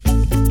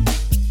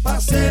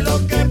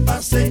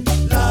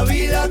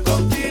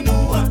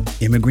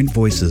Immigrant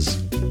Voices,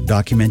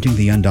 documenting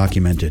the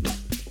undocumented.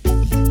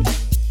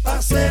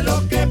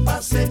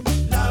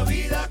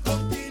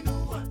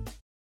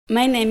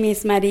 My name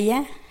is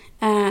Maria.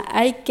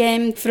 I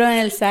came from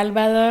El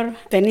Salvador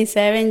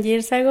 27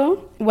 years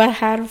ago. It was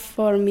hard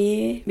for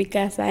me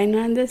because I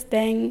don't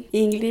understand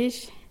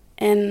English.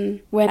 And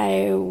when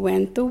I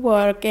went to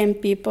work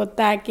and people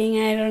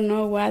talking, I don't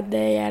know what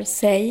they are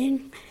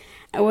saying.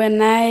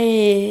 When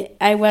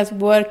I was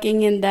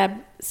working in the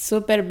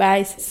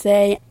supervisor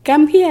say,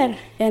 come here.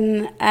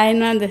 And I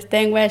don't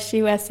understand what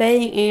she was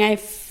saying and I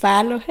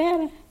follow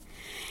her.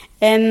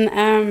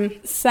 And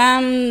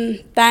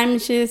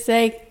sometimes she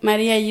say,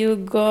 Maria, you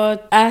go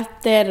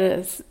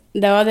after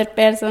the other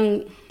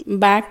person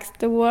back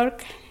to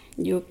work,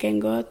 you can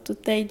go to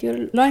take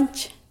your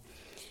lunch.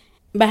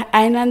 But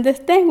I don't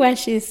understand what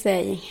she's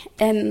saying.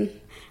 And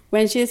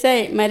when she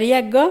say,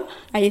 Maria, go,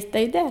 I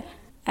stay there.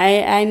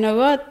 I no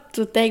go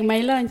to take my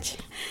lunch.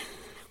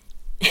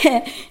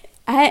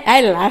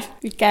 I laugh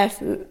because,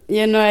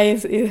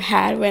 it's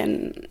hard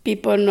when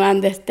people don't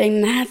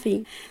understand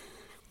nothing.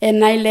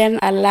 And I learned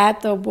a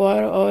lot of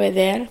word over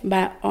there,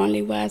 but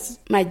only was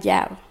my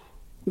job.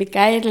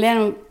 Because I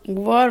learned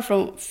word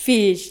from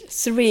fish,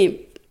 shrimp.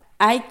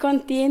 I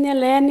continue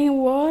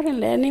learning word,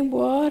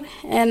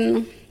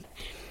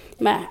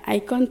 but I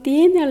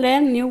continue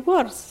learning new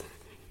words.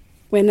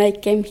 When I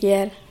came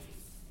here,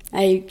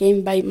 I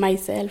came by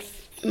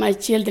myself. My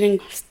children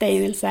stay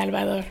in El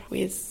Salvador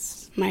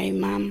with my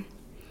mom.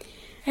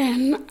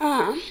 And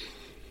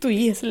 2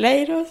 years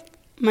later,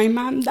 my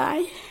mom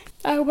died.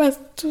 It was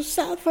too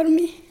sad for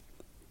me.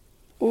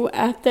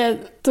 After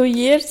 2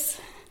 years,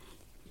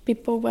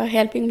 people were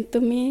helping to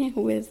me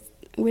with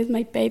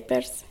my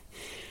papers.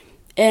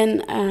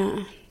 And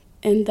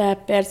the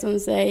person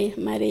say,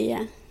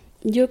 Maria,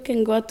 you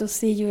can go to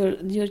see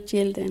your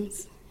children,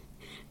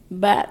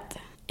 but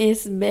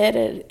it's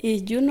better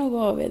if you not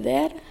go over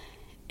there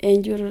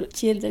and your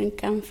children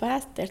come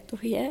faster to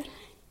here.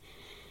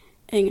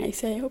 And I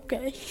say,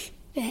 okay.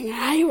 And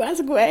I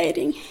was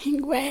waiting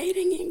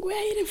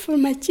for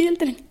my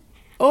children.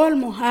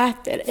 Almost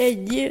after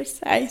 8 years,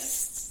 I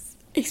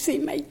see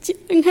my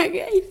children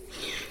again.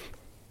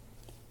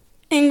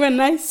 And when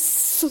I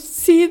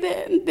see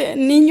the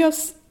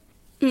niños,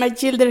 my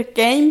children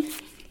came,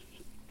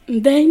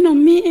 they know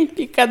me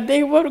because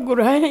they were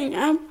growing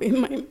up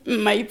with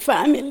my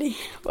family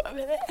over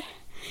there.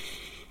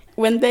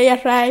 When they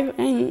arrived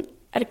in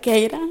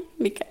Arqueira,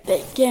 because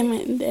they came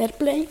in the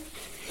airplane,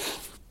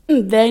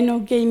 they no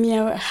gave me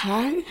a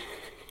hug,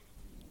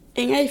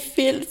 and I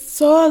feel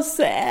so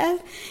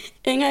sad.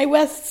 And I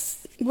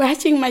was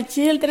watching my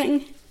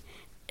children,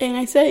 and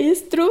I say,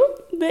 it's true,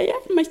 they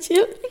are my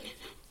children.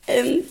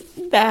 And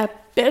the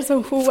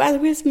person who was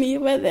with me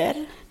over there,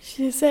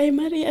 she said,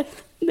 Maria,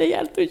 they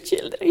are two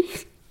children.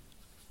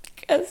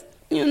 Because,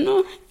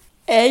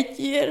 8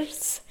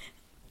 years,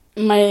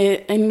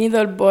 my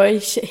middle boy,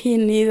 he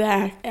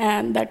needed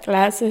the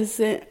classes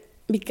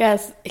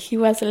because he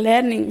was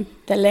learning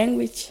the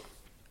language.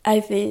 I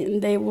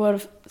think they were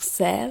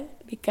sad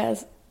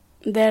because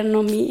they're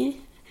not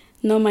me,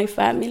 not my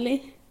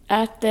family.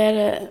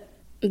 After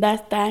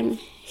that time,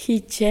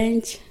 he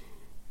changed.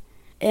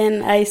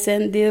 And I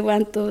sent this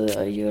one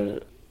to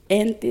your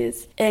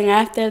aunties. And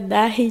after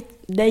that,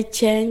 they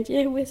changed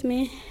it with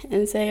me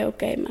and say,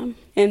 okay, Mom.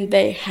 And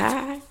they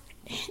hug.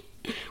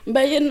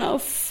 But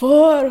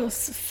 4 or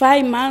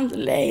 5 months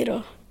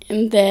later,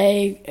 and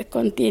they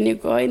continue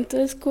going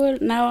to school.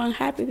 Now I'm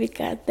happy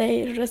because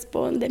they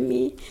respond to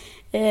me.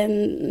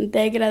 And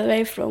they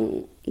graduated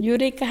from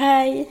Eureka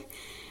High.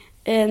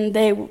 And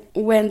they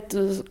went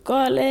to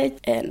college.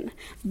 And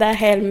that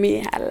helped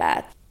me a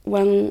lot.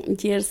 1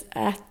 year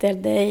after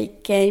they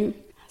came,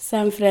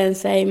 some friends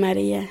say,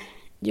 Maria,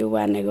 you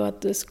want to go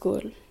to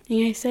school?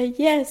 And I said,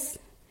 yes.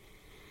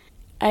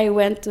 I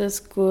went to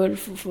school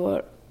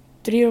for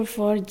 3 or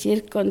 4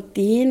 years,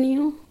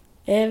 continue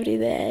every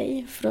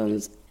day from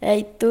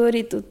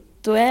 8:30 to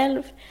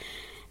 12.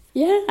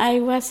 Yeah, I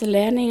was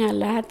learning a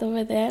lot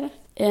over there,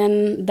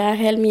 and that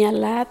helped me a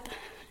lot.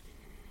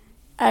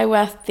 I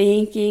was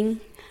thinking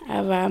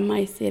about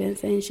my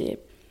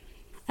citizenship.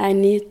 I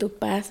need to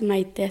pass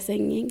my test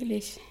in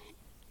English.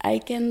 I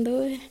can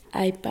do it.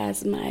 I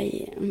passed my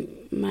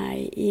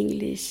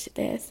English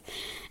test,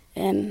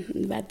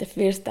 but the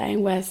first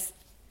time was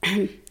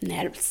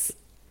nerves.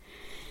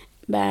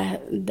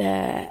 But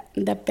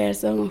the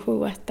person who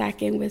was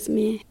talking with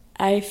me,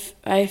 I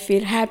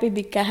feel happy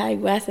because I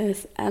was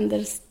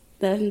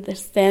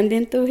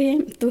understanding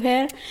to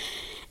her.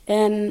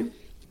 And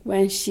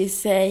when she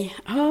say,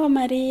 oh,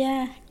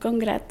 Maria,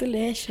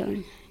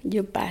 congratulations,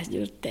 you passed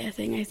your test.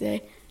 And I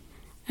say,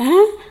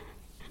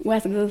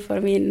 was good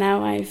for me.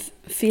 Now I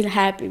feel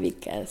happy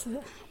because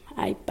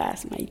I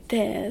passed my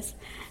test.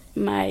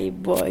 My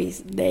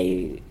boys,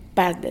 they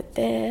passed the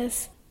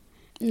test.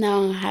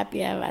 Now I'm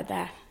happy about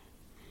that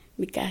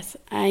because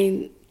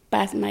I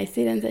passed my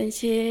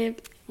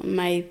citizenship,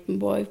 my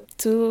boy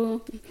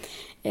too,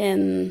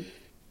 and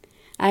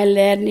I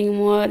learning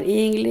more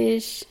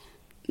English.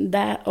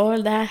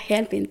 All that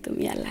helping to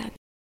me a lot.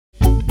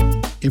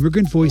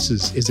 Immigrant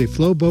Voices is a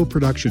Flobo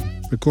production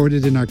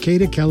recorded in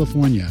Arcata,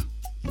 California.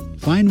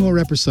 Find more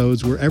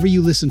episodes wherever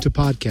you listen to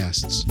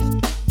podcasts.